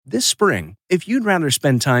This spring, if you'd rather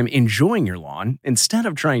spend time enjoying your lawn instead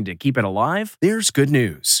of trying to keep it alive, there's good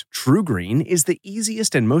news. TruGreen is the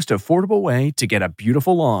easiest and most affordable way to get a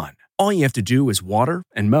beautiful lawn. All you have to do is water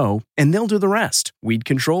and mow, and they'll do the rest. Weed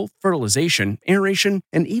control, fertilization, aeration,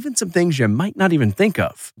 and even some things you might not even think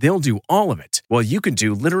of. They'll do all of it, while you can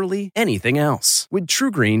do literally anything else. With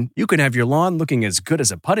TruGreen, you can have your lawn looking as good as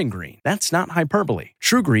a putting green. That's not hyperbole.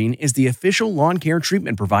 TruGreen is the official lawn care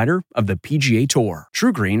treatment provider of the PGA Tour.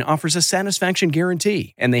 TruGreen offers a satisfaction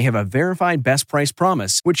guarantee, and they have a verified best price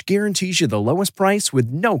promise, which guarantees you the lowest price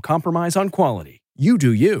with no compromise on quality. You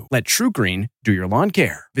do you. Let TruGreen do your lawn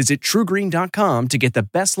care. Visit TruGreen.com to get the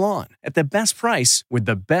best lawn at the best price with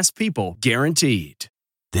the best people guaranteed.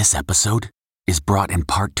 This episode is brought in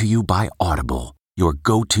part to you by Audible, your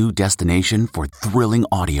go-to destination for thrilling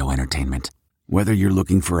audio entertainment. Whether you're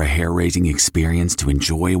looking for a hair-raising experience to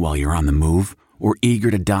enjoy while you're on the move or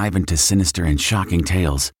eager to dive into sinister and shocking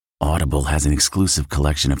tales, Audible has an exclusive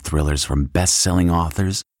collection of thrillers from best-selling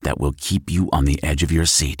authors that will keep you on the edge of your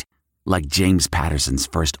seat. Like James Patterson's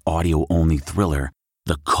first audio-only thriller,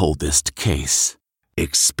 The Coldest Case.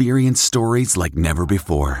 Experience stories like never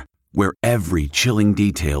before, where every chilling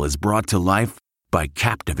detail is brought to life by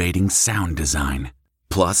captivating sound design.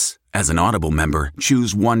 Plus, as an Audible member,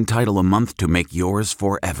 choose one title a month to make yours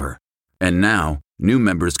forever. And now, new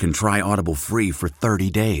members can try Audible free for 30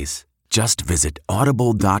 days. Just visit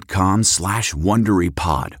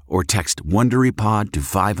audible.com/WonderyPod or text WonderyPod to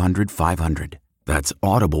 500-500. That's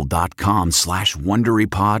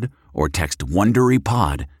audible.com/WonderyPod or text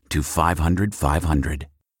WonderyPod to 500-500.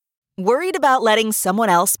 Worried about letting someone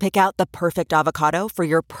else pick out the perfect avocado for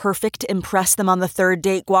your perfect impress them on the third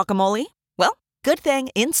date guacamole? Well, good thing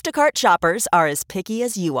Instacart shoppers are as picky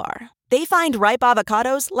as you are. They find ripe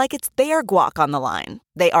avocados like it's their guac on the line.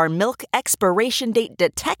 They are milk expiration date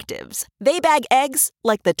detectives. They bag eggs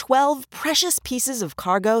like the 12 precious pieces of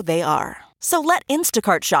cargo they are. So let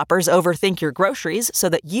Instacart shoppers overthink your groceries so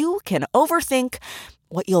that you can overthink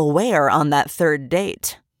what you'll wear on that third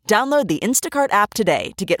date. Download the Instacart app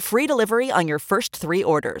today to get free delivery on your first 3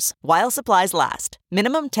 orders, while supplies last.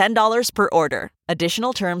 Minimum $10 per order.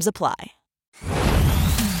 Additional terms apply.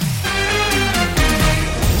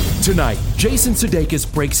 Tonight, Jason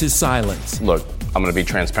Sudeikis breaks his silence. Look, I'm going to be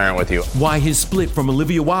transparent with you. Why his split from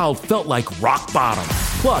Olivia Wilde felt like rock bottom.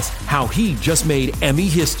 Plus, how he just made Emmy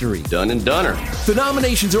history. Done and doneer. The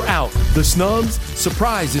nominations are out. The snubs,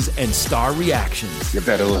 surprises, and star reactions. You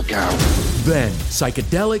better look out. Then,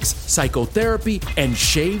 psychedelics, psychotherapy, and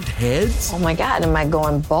shaved heads. Oh my God, am I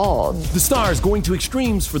going bald? The stars going to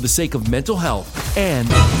extremes for the sake of mental health. And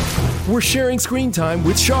we're sharing screen time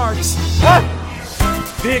with sharks.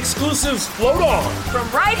 The exclusives float on. From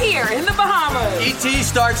right here in the Bahamas. ET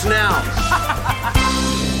starts now.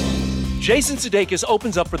 Jason Sudeikis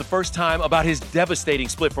opens up for the first time about his devastating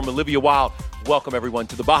split from Olivia Wilde. Welcome, everyone,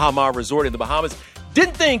 to the Baha Ma Resort in the Bahamas.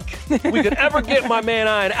 Didn't think we could ever get my man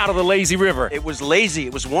Ian out of the lazy river. It was lazy.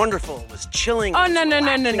 It was wonderful. It was chilling. Oh, no.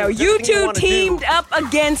 You two teamed up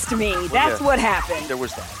against me. That's what happened. There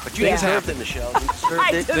was that. But you deserved it, Michelle. You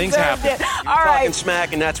deserved it. Things happen. All right. Talking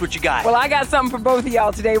smack, and that's what you got. Well, I got something for both of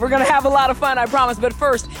y'all today. We're going to have a lot of fun, I promise. But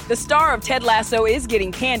first, the star of Ted Lasso is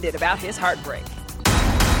getting candid about his heartbreak.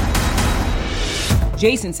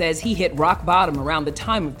 Jason says he hit rock bottom around the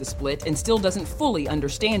time of the split and still doesn't fully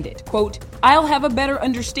understand it. Quote, "I'll have a better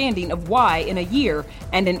understanding of why in a year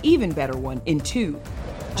and an even better one in 2.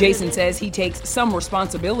 Jason says he takes some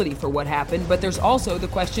responsibility for what happened, but there's also the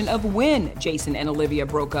question of when Jason and Olivia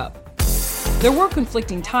broke up. There were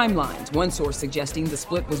conflicting timelines, one source suggesting the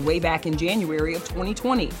split was way back in January of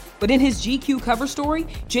 2020. But in his GQ cover story,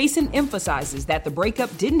 Jason emphasizes that the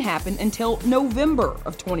breakup didn't happen until November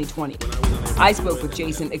of 2020. I spoke with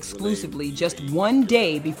Jason exclusively just one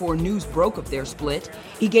day before news broke of their split.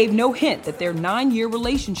 He gave no hint that their 9-year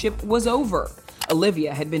relationship was over.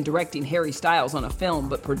 Olivia had been directing Harry Styles on a film,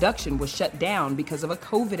 but production was shut down because of a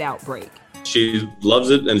COVID outbreak. She loves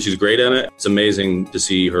it and she's great at it. It's amazing to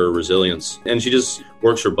see her resilience, and she just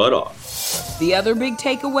works her butt off. The other big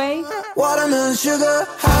takeaway? Watermelon sugar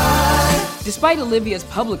high. Despite Olivia's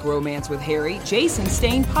public romance with Harry, Jason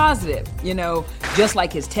staying positive. You know, just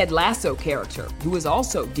like his Ted Lasso character, who is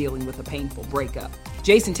also dealing with a painful breakup.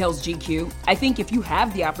 Jason tells GQ, "I think if you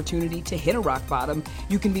have the opportunity to hit a rock bottom,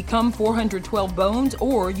 you can become 412 Bones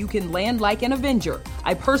or you can land like an Avenger.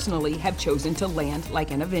 I personally have chosen to land like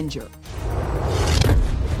an Avenger."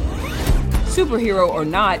 Superhero or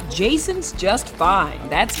not, Jason's just fine.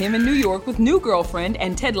 That's him in New York with new girlfriend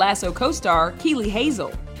and Ted Lasso co-star Keely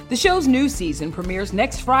Hazel. The show's new season premieres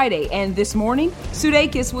next Friday, and this morning,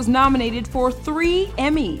 Sudeikis was nominated for 3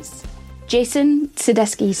 Emmys. Jason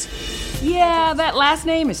Sudeikis. Yeah, that last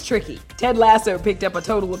name is tricky. Ted Lasso picked up a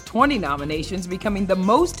total of 20 nominations, becoming the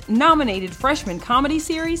most nominated freshman comedy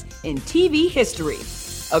series in TV history.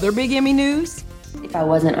 Other big Emmy news? If I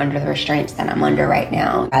wasn't under the restraints that I'm under right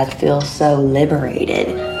now, I'd feel so liberated.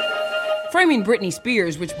 Framing Britney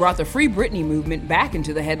Spears, which brought the Free Britney movement back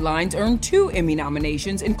into the headlines, earned 2 Emmy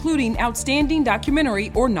nominations, including Outstanding Documentary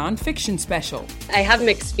or Nonfiction Special. I have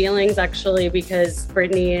mixed feelings, actually, because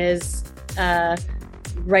Britney is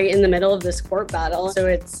right in the middle of this court battle, so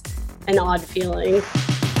it's an odd feeling.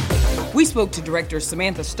 We spoke to director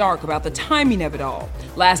Samantha Stark about the timing of it all.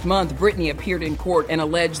 Last month, Britney appeared in court and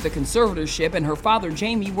alleged the conservatorship and her father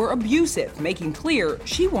Jamie were abusive, making clear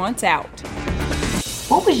she wants out.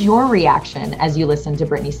 What was your reaction as you listened to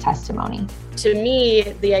Britney's testimony? To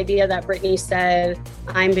me, the idea that Britney said,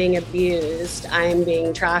 I'm being abused, I'm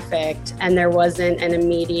being trafficked, and there wasn't an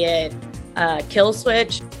immediate kill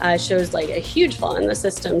switch shows like a huge flaw in the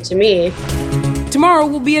system to me. Tomorrow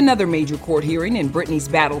will be another major court hearing in Britney's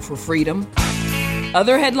battle for freedom.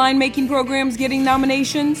 Other headline-making programs getting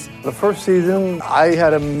nominations? The first season, I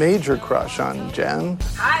had a major crush on Jen.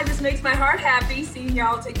 Hi, this makes my heart happy seeing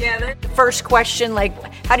y'all together. First question, like,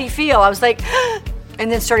 how do you feel? I was like, and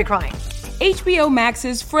then started crying. HBO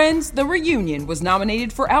Max's Friends: The Reunion was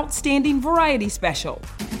nominated for Outstanding Variety Special.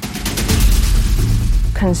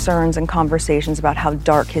 Concerns and conversations about how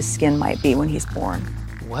dark his skin might be when he's born.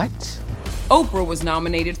 What? Oprah was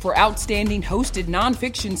nominated for Outstanding Hosted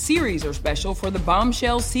Nonfiction Series or Special for the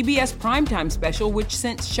Bombshell CBS Primetime Special, which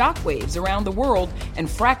sent shockwaves around the world and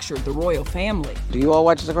fractured the royal family. Do you all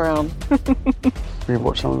watch The Crown? You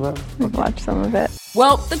watch some of it? I've watched some of it.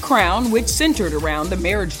 Well, The Crown, which centered around the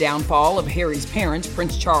marriage downfall of Harry's parents,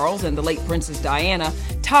 Prince Charles and the late Princess Diana,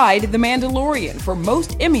 tied The Mandalorian for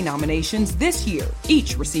most Emmy nominations this year,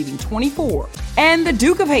 each receiving 24. And the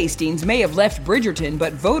Duke of Hastings may have left Bridgerton,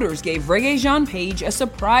 but voters gave Regé-Jean Page a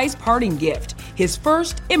surprise parting gift, his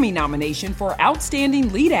first Emmy nomination for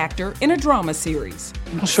Outstanding Lead Actor in a Drama Series.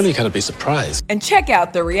 Well, surely you gotta be surprised. And check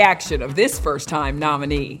out the reaction of this first-time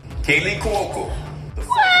nominee. Kaley Cuoco.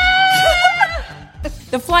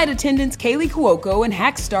 The flight attendants Kaley Cuoco and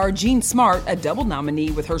Hack star Jean Smart, a double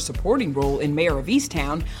nominee with her supporting role in Mayor of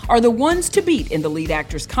Easttown, are the ones to beat in the lead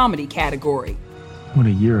actor's comedy category. What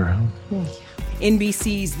a year, huh?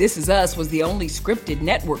 NBC's This Is Us was the only scripted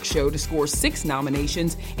network show to score 6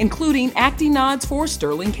 nominations, including acting nods for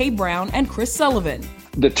Sterling K. Brown and Chris Sullivan.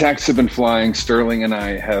 The texts have been flying. Sterling and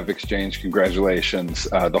I have exchanged congratulations.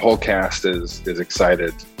 The whole cast is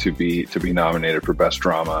excited to be nominated for Best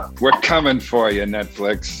Drama. We're coming for you,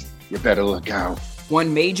 Netflix. You better look out.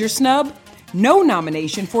 One major snub? No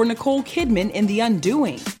nomination for Nicole Kidman in The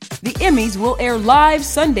Undoing. The Emmys will air live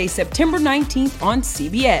Sunday, September 19th on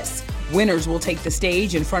CBS. Winners will take the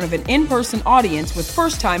stage in front of an in-person audience with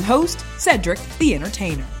first-time host Cedric the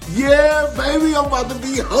Entertainer. Yeah, baby, I'm about to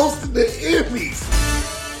be hosting the Emmys.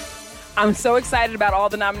 I'm so excited about all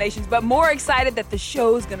the nominations, but more excited that the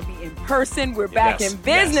show's going to be in person. We're back in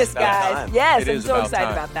business, guys. Yes, I'm so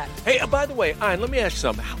excited about that. Hey, by the way, Ian, let me ask you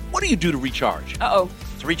something. What do you do to recharge? Uh-oh.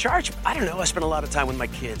 To recharge? I don't know. I spend a lot of time with my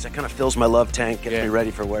kids. That kind of fills my love tank, gets me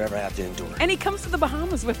ready for whatever I have to endure. And he comes to the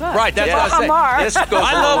Bahamas with us. Right, that's what I say.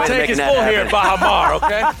 I love Tank is full here at Baha Mar,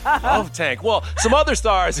 okay? Love Tank. Well, some other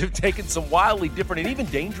stars have taken some wildly different and even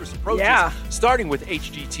dangerous approaches, starting with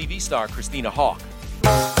HGTV star Christina Hawk.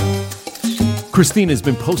 Christina's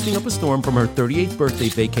been posting up a storm from her 38th birthday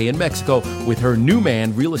vacay in Mexico with her new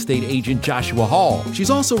man, real estate agent Joshua Hall. She's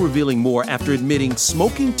also revealing more after admitting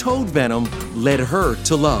smoking toad venom led her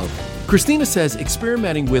to love. Christina says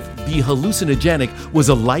experimenting with the hallucinogenic was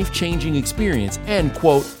a life-changing experience and,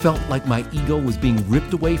 quote, felt like my ego was being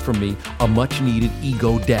ripped away from me, a much-needed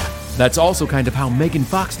ego death. That's also kind of how Megan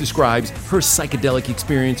Fox describes her psychedelic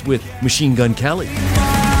experience with Machine Gun Kelly.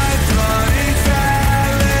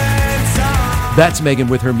 That's Megan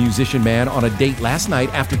with her musician man on a date last night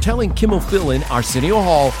after telling Kimmel Philin, Arsenio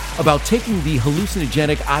Hall, about taking the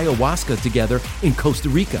hallucinogenic ayahuasca together in Costa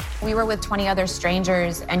Rica. We were with 20 other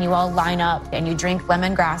strangers and you all line up and you drink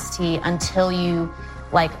lemongrass tea until you,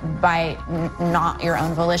 like, by not your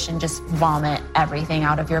own volition, just vomit everything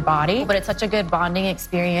out of your body. But it's such a good bonding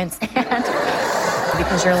experience. And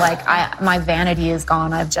because you're like, my vanity is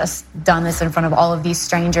gone. I've just done this in front of all of these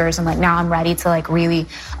strangers, and like now I'm ready to like really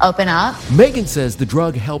open up. Megan says the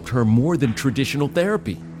drug helped her more than traditional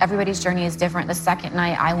therapy. Everybody's journey is different. The second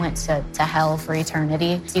night, I went to hell for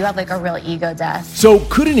eternity. So you have like a real ego death. So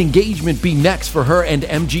could an engagement be next for her and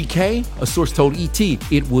MGK? A source told ET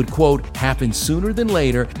it would, quote, happen sooner than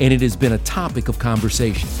later, and it has been a topic of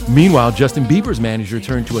conversation. Meanwhile, Justin Bieber's manager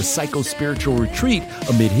turned to a psycho-spiritual retreat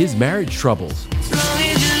amid his marriage troubles.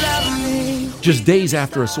 Just days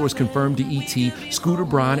after a source confirmed to ET, Scooter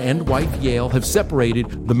Braun and wife Yael have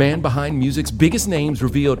separated, the man behind music's biggest names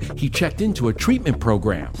revealed he checked into a treatment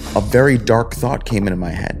program. A very dark thought came into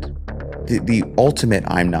my head. The ultimate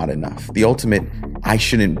I'm not enough. The ultimate I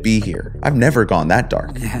shouldn't be here. I've never gone that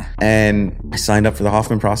dark. Yeah. And I signed up for the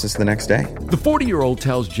Hoffman process the next day. The 40-year-old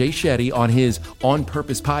tells Jay Shetty on his On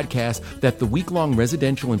Purpose podcast that the week-long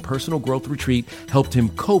residential and personal growth retreat helped him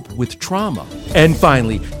cope with trauma. And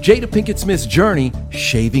finally, Jada Pinkett Smith's journey,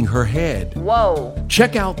 shaving her head. Whoa.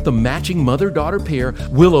 Check out the matching mother-daughter pair,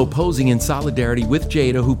 Willow posing in solidarity with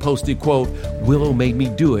Jada, who posted, quote, Willow made me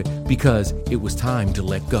do it because it was time to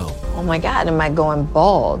let go. Oh my God, am I going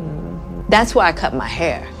bald? That's why I cut my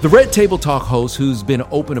hair. The Red Table Talk host, who's been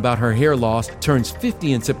open about her hair loss, turns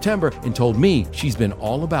 50 in September and told me she's been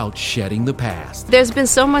all about shedding the past. There's been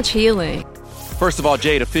so much healing. First of all,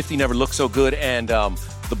 Jada, 50 never looked so good, and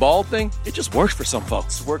the bald thing, it just works for some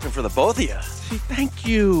folks. It's working for the both of you. See, thank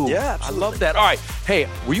you. Yeah, absolutely. I love that. All right, hey,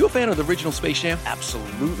 were you a fan of the original Space Jam?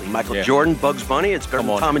 Absolutely. Michael Jordan, Bugs Bunny, it's better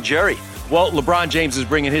than Tom and Jerry. Well, LeBron James is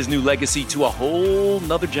bringing his new legacy to a whole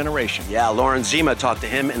nother generation. Yeah, Lauren Zima talked to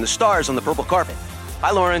him and the stars on the purple carpet.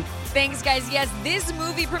 Hi, Lauren. Thanks, guys. Yes, this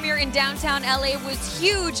movie premiere in downtown LA was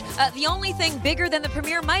huge. The only thing bigger than the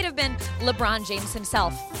premiere might have been LeBron James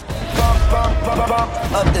himself.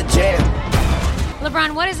 Of the jam.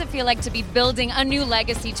 LeBron, what does it feel like to be building a new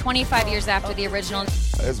legacy 25 years after the original?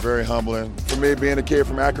 It's very humbling. For me, being a kid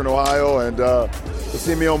from Akron, Ohio, and to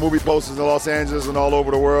see me on movie posters in Los Angeles and all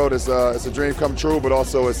over the world, it's a dream come true, but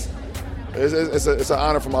also it's an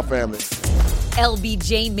honor for my family.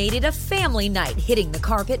 LBJ made it a family night, hitting the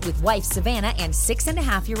carpet with wife Savannah and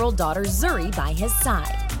 6.5-year-old daughter Zuri by his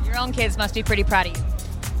side. Your own kids must be pretty proud of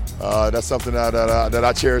you. That's something that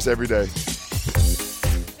I cherish every day.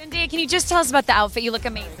 Zendaya, can you just tell us about the outfit? You look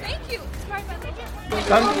amazing. Thank you.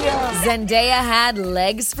 Zendaya had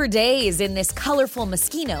legs for days in this colorful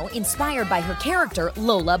Moschino inspired by her character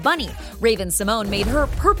Lola Bunny. Raven-Symoné made her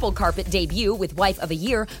purple carpet debut with wife of a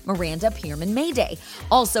year Miranda Pierman-Mayday.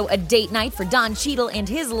 Also a date night for Don Cheadle and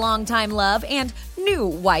his longtime love and new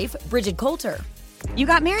wife Bridget Coulter. You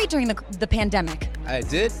got married during the pandemic. I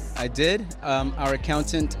did. Our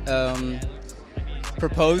accountant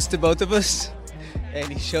proposed to both of us. And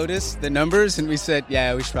he showed us the numbers, and we said,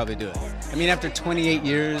 yeah, we should probably do it. I mean, after 28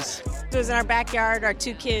 years. It was in our backyard, our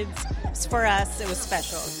 2 kids. It was for us. It was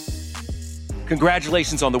special.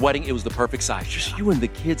 Congratulations on the wedding. It was the perfect size. Just you and the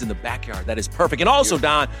kids in the backyard. That is perfect. And also,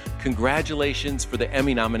 Don, congratulations for the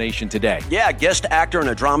Emmy nomination today. Yeah, guest actor in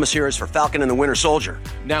a drama series for Falcon and the Winter Soldier.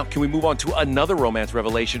 Now, can we move on to another romance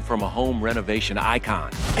revelation from a home renovation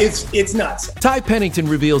icon? It's nuts. Ty Pennington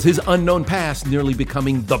reveals his unknown past, nearly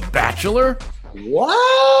becoming The Bachelor.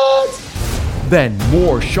 What? Then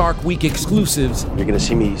more Shark Week exclusives. You're going to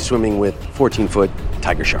see me swimming with 14-foot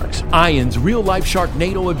tiger sharks. Ian's real-life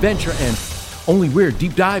Sharknado adventure and Only We're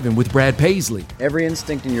deep diving with Brad Paisley. Every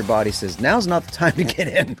instinct in your body says, now's not the time to get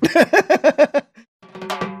in.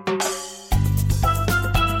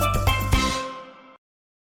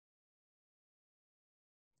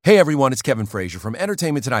 Hey everyone, it's Kevin Frazier from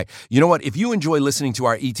Entertainment Tonight. You know what? If you enjoy listening to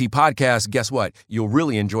our ET podcast, guess what? You'll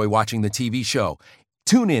really enjoy watching the TV show.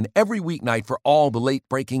 Tune in every weeknight for all the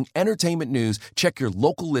late-breaking entertainment news. Check your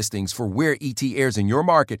local listings for where ET airs in your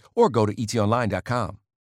market or go to etonline.com.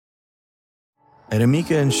 At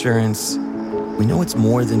Amica Insurance, we know it's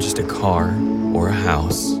more than just a car or a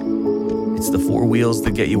house. It's the 4 wheels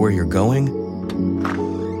that get you where you're going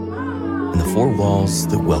and the 4 walls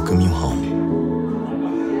that welcome you home.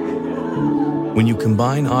 When you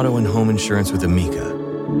combine auto and home insurance with Amica,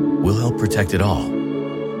 we'll help protect it all.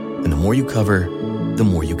 And the more you cover, the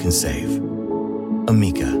more you can save.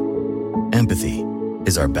 Amica. Empathy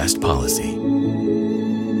is our best policy.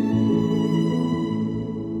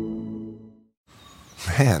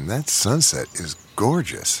 Man, that sunset is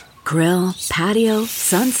gorgeous. Grill, patio,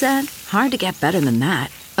 sunset. Hard to get better than that.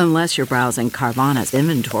 Unless you're browsing Carvana's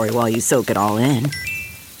inventory while you soak it all in.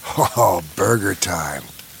 Oh, burger time.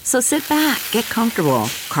 So sit back, get comfortable.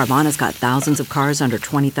 Carvana's got thousands of cars under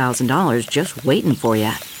 $20,000 just waiting for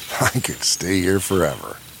you. I could stay here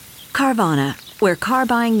forever. Carvana, where car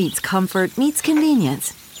buying meets comfort, meets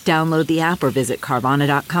convenience. Download the app or visit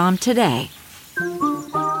Carvana.com today.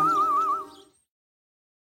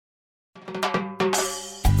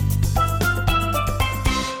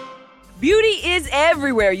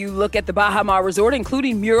 everywhere you look at the Baha Mar Resort,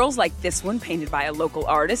 including murals like this one painted by a local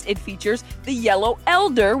artist. It features the yellow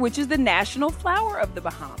elder, which is the national flower of the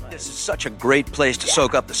Bahamas. This is such a great place to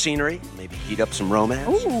soak up the scenery, maybe heat up some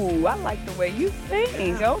romance. Ooh, I like the way you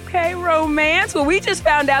think. Okay, romance. Well, we just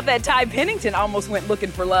found out that Ty Pennington almost went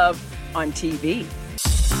looking for love on TV.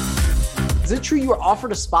 Is it true you were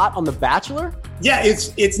offered a spot on The Bachelor? Yeah,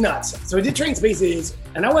 it's nuts. So I did Trading Spaces,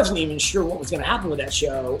 and I wasn't even sure what was going to happen with that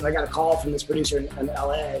show. And I got a call from this producer in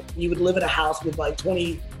LA. You would live in a house with like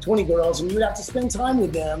 20 girls, and you would have to spend time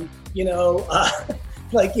with them, in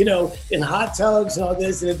hot tubs and all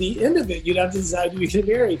this. And at the end of it, you'd have to decide who you get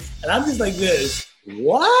married. And I'm just like this,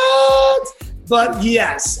 what? But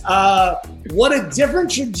yes, what a different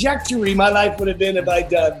trajectory my life would have been if I'd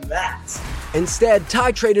done that. Instead,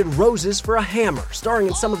 Ty traded roses for a hammer, starring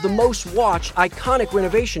in some of the most watched iconic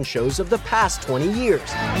renovation shows of the past 20 years.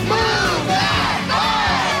 Move that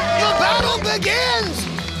car! The battle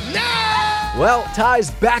begins now! Well,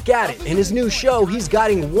 Ty's back at it. In his new show, he's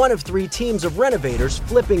guiding one of 3 teams of renovators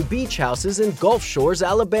flipping beach houses in Gulf Shores,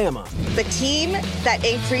 Alabama. The team that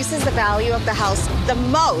increases the value of the house the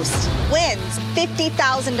most wins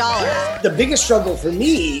 $50,000. The biggest struggle for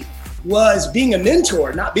me was being a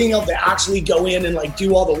mentor, not being able to actually go in and like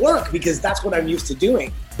do all the work, because that's what I'm used to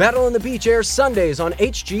doing. Battle on the Beach airs Sundays on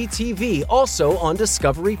HGTV, also on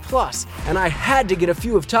Discovery Plus. And I had to get a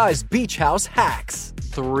few of Ty's beach house hacks.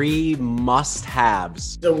 3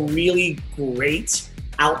 must-haves. The really great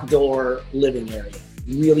outdoor living area.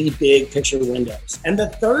 Really big picture windows. And the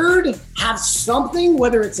third, have something,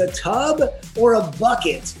 whether it's a tub or a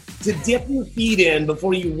bucket, to dip your feet in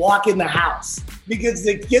before you walk in the house, because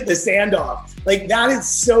to get the sand off. Like, that is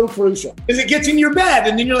so crucial, because it gets in your bed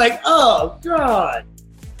and then you're like, oh God.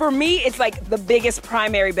 For me, it's like the biggest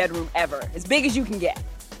primary bedroom ever, as big as you can get.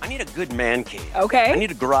 I need a good man cave. Okay. I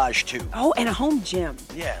need a garage too. Oh, and a home gym.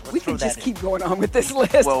 Yeah, let's we throw can that just in. keep going on with this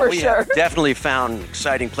list Well, for we sure. have definitely found an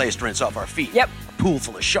exciting place to rinse off our feet. Yep. A pool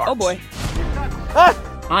full of sharks. Oh boy.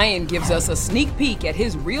 Ian gives us a sneak peek at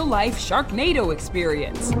his real-life Sharknado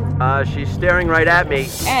experience. She's staring right at me.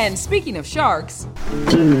 And speaking of sharks,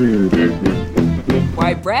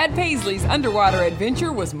 why Brad Paisley's underwater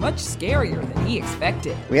adventure was much scarier than he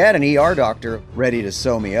expected. We had an ER doctor ready to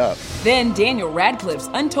sew me up. Then Daniel Radcliffe's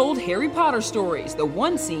untold Harry Potter stories, the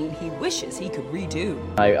one scene he wishes he could redo.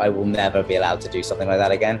 I will never be allowed to do something like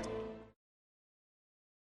that again.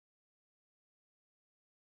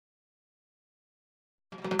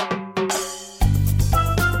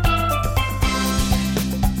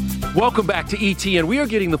 Welcome back to ET, and we are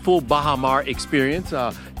getting the full Baha Mar experience.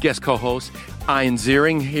 Guest co-host Ian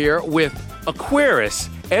Ziering here with Aquarist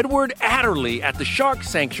Edward Adderley at the Shark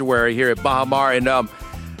Sanctuary here at Baha Mar. And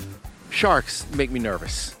sharks make me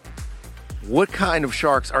nervous. What kind of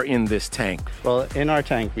sharks are in this tank? Well, in our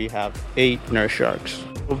tank, we have 8 nurse sharks.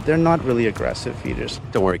 They're not really aggressive feeders.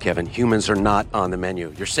 Don't worry, Kevin. Humans are not on the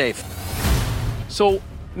menu. You're safe. So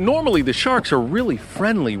normally the sharks are really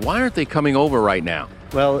friendly. Why aren't they coming over right now?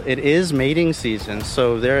 Well, it is mating season,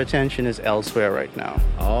 so their attention is elsewhere right now.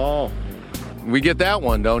 Oh, we get that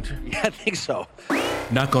one, don't you? Yeah, I think so.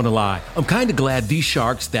 Not gonna lie, I'm kinda glad these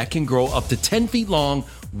sharks that can grow up to 10 feet long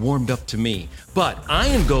warmed up to me. But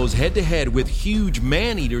Ian goes head to head with huge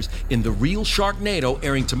man-eaters in The Real Sharknado,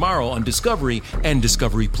 airing tomorrow on Discovery and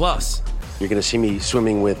Discovery Plus. You're going to see me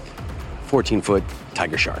swimming with 14-foot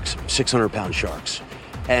tiger sharks, 600-pound sharks.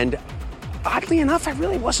 And oddly enough, I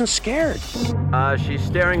really wasn't scared. She's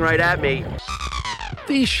staring right at me.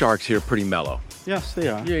 These sharks here are pretty mellow. Yes, they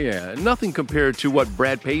are. Yeah. Nothing compared to what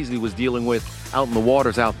Brad Paisley was dealing with out in the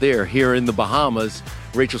waters out there. Here in the Bahamas,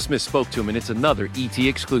 Rachel Smith spoke to him, and it's another ET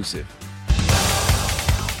exclusive.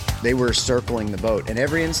 They were circling the boat, and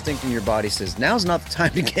every instinct in your body says, now's not the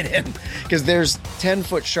time to get in, because there's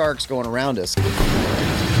 10-foot sharks going around us.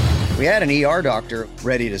 We had an ER doctor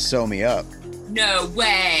ready to sew me up. No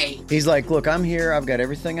way. He's like, look, I'm here. I've got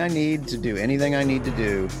everything I need to do anything I need to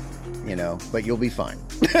do, but you'll be fine.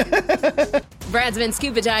 Brad's been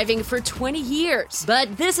scuba diving for 20 years,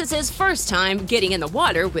 but this is his first time getting in the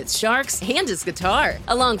water with sharks and his guitar.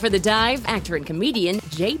 Along for the dive, actor and comedian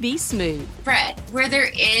J.B. Smoove. Brad, were there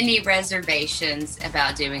any reservations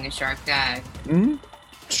about doing a shark dive? Mm-hmm.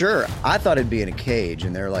 Sure. I thought it'd be in a cage,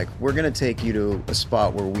 and they're like, we're going to take you to a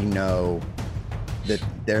spot where we know that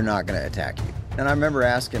they're not going to attack you. And I remember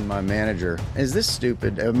asking my manager, is this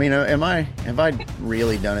stupid? I mean, have I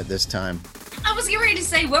really done it this time? I was getting ready to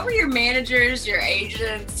say, what were your managers, your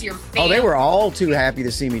agents, your family? Oh, they were all too happy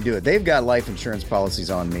to see me do it. They've got life insurance policies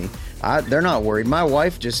on me. They're not worried. My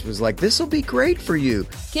wife just was like, this will be great for you.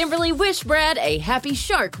 Kimberly wished Brad a happy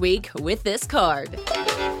Shark Week with this card.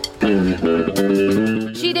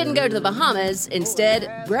 She didn't go to the Bahamas.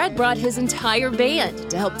 Instead, Brad brought his entire band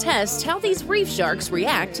to help test how these reef sharks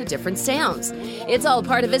react to different sounds. It's all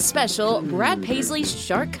part of his special, Brad Paisley's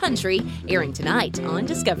Shark Country, airing tonight on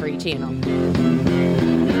Discovery Channel.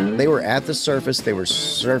 They were at the surface, they were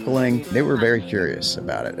circling, they were very curious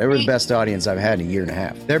about it. They were the best audience I've had in a year and a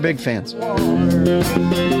half. They're big fans.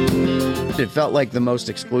 It felt like the most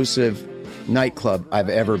exclusive nightclub I've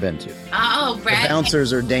ever been to. Oh, Brad. The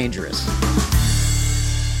bouncers are dangerous.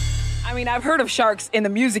 I mean, I've heard of sharks in the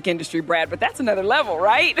music industry, Brad, but that's another level,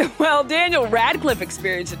 right? Well, Daniel Radcliffe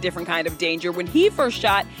experienced a different kind of danger when he first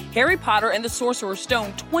shot Harry Potter and the Sorcerer's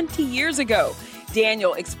Stone 20 years ago.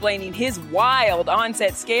 Daniel explaining his wild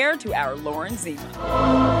on-set scare to our Lauren Zima.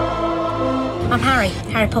 I'm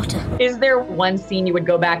Harry Potter. Is there one scene you would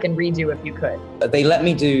go back and redo if you could? They let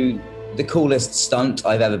me do the coolest stunt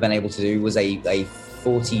I've ever been able to do was a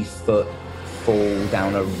 40-foot fall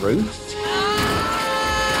down a roof.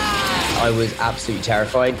 I was absolutely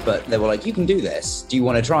terrified, but they were like, you can do this. Do you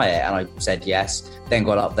want to try it? And I said yes, then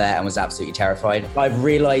got up there and was absolutely terrified. I've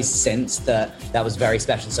realized since that was very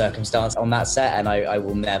special circumstance on that set, and I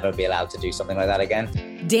will never be allowed to do something like that again.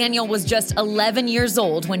 Daniel was just 11 years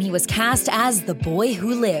old when he was cast as the boy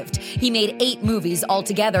who lived. He made 8 movies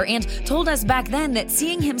altogether and told us back then that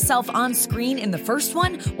seeing himself on screen in the first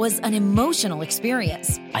one was an emotional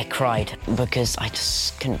experience. I cried because I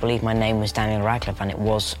just couldn't believe my name was Daniel Radcliffe and it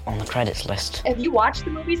was on the credits list. Have you watched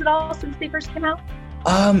the movies at all since they first came out?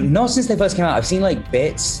 Not since they first came out. I've seen like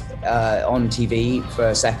bits on TV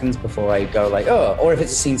for seconds before I go like, oh, or if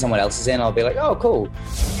it's a scene someone else is in, I'll be like, oh, cool.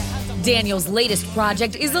 Daniel's latest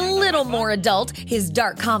project is a little more adult. His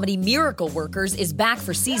dark comedy Miracle Workers is back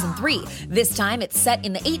for season 3. This time it's set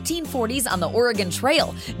in the 1840s on the Oregon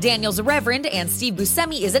Trail. Daniel's a reverend and Steve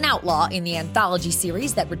Buscemi is an outlaw in the anthology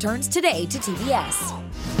series that returns today to TBS.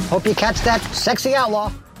 Hope you catch that sexy outlaw.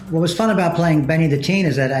 What was fun about playing Benny the Teen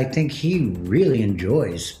is that I think he really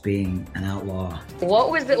enjoys being an outlaw. What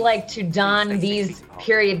was it like to don these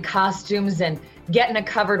period costumes and get in a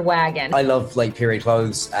covered wagon? I love like period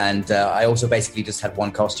clothes, and I also basically just had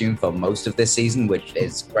one costume for most of this season, which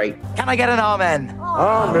is great. Can I get an amen?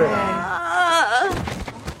 Amen.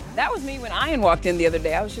 That was me when Ian walked in the other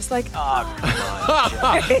day. I was just like, oh, come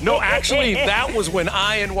on. No, actually, that was when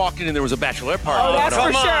Ian walked in and there was a bachelorette party. Oh, that's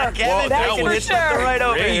for sure. Kevin, that's for sure. Right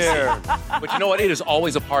over here. But you know what? It is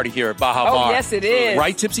always a party here at Baja Oh, Mar. yes, it is.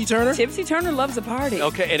 Right, Tipsy Turner? Tipsy Turner loves a party.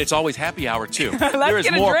 Okay, and it's always happy hour, too. Let's there is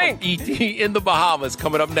get a more drink. from E.T. in the Bahamas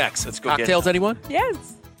coming up next. Let's go Cocktails, anyone? Yes.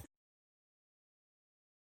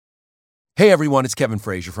 Hey everyone, it's Kevin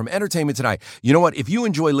Frazier from Entertainment Tonight. You know what? If you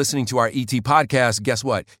enjoy listening to our ET podcast, guess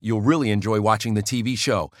what? You'll really enjoy watching the TV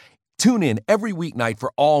show. Tune in every weeknight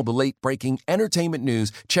for all the late-breaking entertainment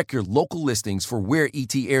news. Check your local listings for where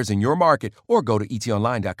ET airs in your market or go to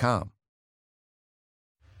etonline.com.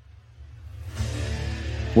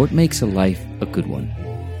 What makes a life a good one?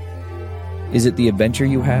 Is it the adventure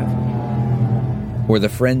you have? Or the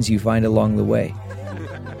friends you find along the way?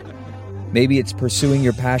 Maybe it's pursuing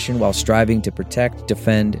your passion while striving to protect,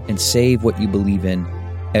 defend, and save what you believe in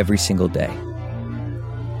every single day.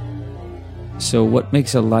 So what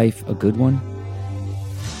makes a life a good one?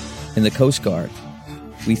 In the Coast Guard,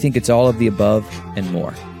 we think it's all of the above and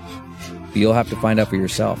more. But you'll have to find out for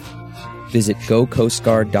yourself. Visit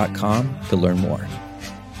gocoastguard.com to learn more.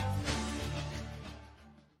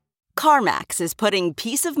 CarMax is putting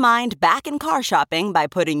peace of mind back in car shopping by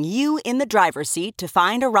putting you in the driver's seat to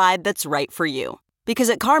find a ride that's right for you. Because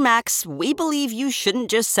at CarMax, we believe you shouldn't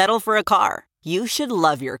just settle for a car. You should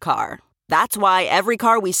love your car. That's why every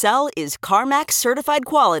car we sell is CarMax certified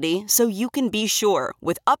quality, so you can be sure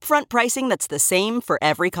with upfront pricing that's the same for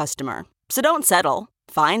every customer. So don't settle.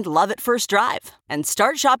 Find love at first drive and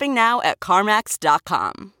start shopping now at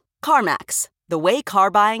CarMax.com. CarMax, the way car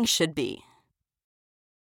buying should be.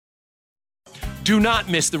 Do not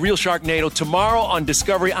miss The Real Sharknado tomorrow on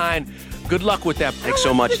Discovery. Ian, good luck with that. Thanks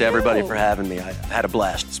so much to everybody for having me. I had a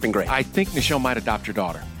blast. It's been great. I think Nichelle might adopt your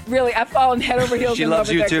daughter. Really, I've fallen head over heels She in love loves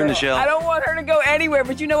with you that too, girl. Nichelle. I don't want her to go anywhere,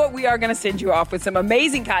 but you know what? We are going to send you off with some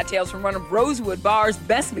amazing cocktails from one of Rosewood Bar's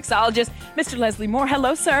best mixologists, Mr. Leslie Moore.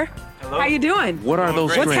 Hello, sir. Hello. How you doing? What are those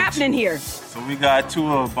What's drinks? happening here? So we got two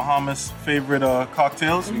of Bahamas' favorite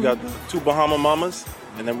cocktails. We got the two Bahama Mamas,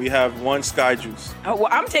 and then we have one Sky Juice. Oh, well,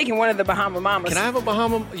 I'm taking one of the Bahama Mamas. Can I have a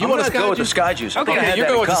Bahama? You want to go with the Sky Juice? Okay. Okay, I had you're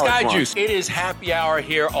that going in with the college Sky once. Juice. It is happy hour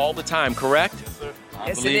here all the time, correct? Yes, sir. I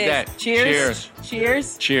Yes, believe it is. that. Cheers.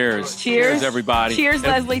 Cheers. Cheers. Cheers, everybody. Cheers,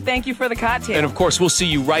 And- Leslie. Thank you for the cocktail. And of course, we'll see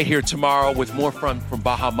you right here tomorrow with more from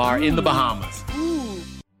Baja Mar in the Bahamas.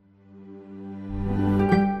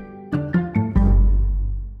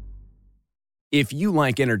 If you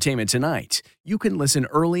like Entertainment Tonight, you can listen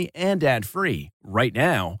early and ad-free right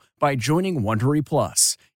now by joining Wondery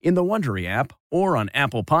Plus in the Wondery app or on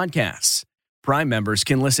Apple Podcasts. Prime members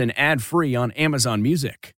can listen ad-free on Amazon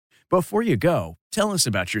Music. Before you go, tell us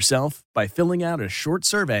about yourself by filling out a short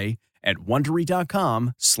survey at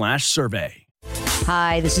Wondery.com/survey.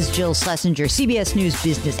 Hi, this is Jill Schlesinger, CBS News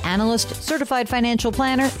business analyst, certified financial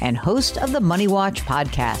planner, and host of the Money Watch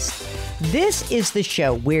podcast. This is the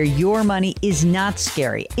show where your money is not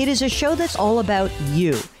scary. It is a show that's all about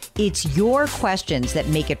you. It's your questions that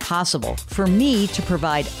make it possible for me to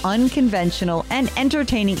provide unconventional and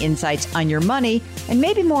entertaining insights on your money, and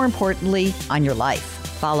maybe more importantly, on your life.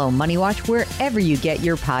 Follow Money Watch wherever you get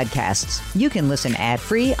your podcasts. You can listen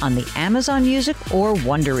ad-free on the Amazon Music or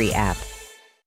Wondery app.